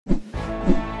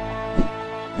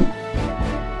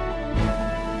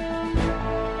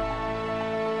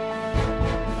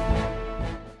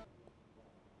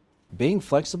Being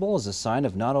flexible is a sign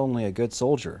of not only a good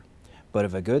soldier, but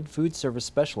of a good food service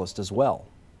specialist as well.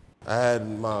 I had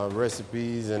my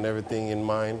recipes and everything in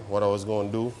mind, what I was going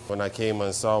to do. When I came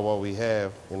and saw what we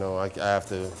have, I have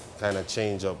to kind of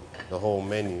change up the whole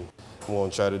menu. I'm going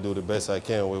to try to do the best I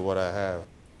can with what I have.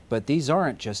 But these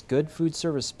aren't just good food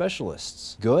service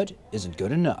specialists. Good isn't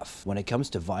good enough when it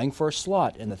comes to vying for a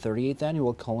slot in the 38th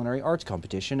Annual Culinary Arts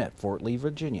Competition at Fort Lee,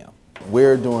 Virginia.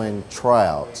 We're doing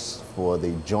tryouts for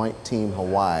the Joint Team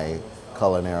Hawaii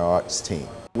Culinary Arts Team.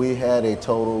 We had a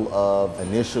total of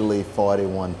initially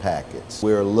 41 packets.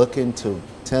 We're looking to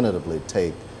tentatively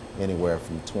take anywhere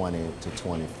from 20 to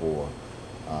 24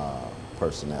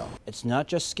 personnel. It's not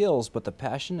just skills, but the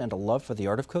passion and a love for the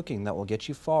art of cooking that will get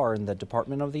you far in the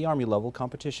Department of the Army level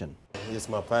competition. It's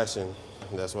my passion.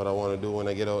 That's what I want to do when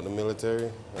I get out of the military,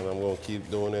 and I'm going to keep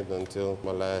doing it until my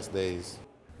last days.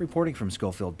 Reporting from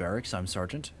Schofield Barracks, I'm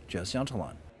Sergeant Jesse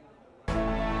Antelan.